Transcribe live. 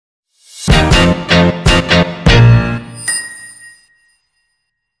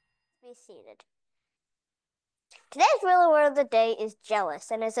be seated. Today's real word of the day is jealous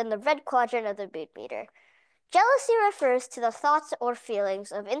and is in the red quadrant of the mood meter. Jealousy refers to the thoughts or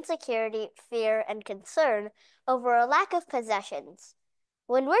feelings of insecurity, fear, and concern over a lack of possessions.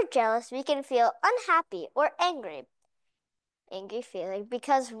 When we're jealous, we can feel unhappy or angry feeling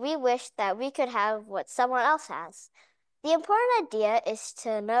because we wish that we could have what someone else has. The important idea is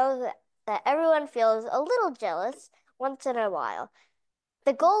to know that everyone feels a little jealous once in a while.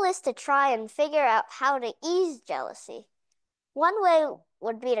 The goal is to try and figure out how to ease jealousy. One way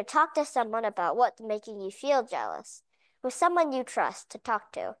would be to talk to someone about what's making you feel jealous, with someone you trust to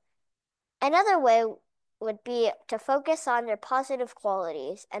talk to. Another way would be to focus on your positive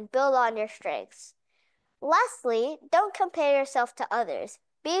qualities and build on your strengths. Lastly, don't compare yourself to others.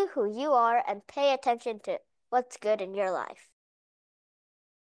 Be who you are and pay attention to what's good in your life.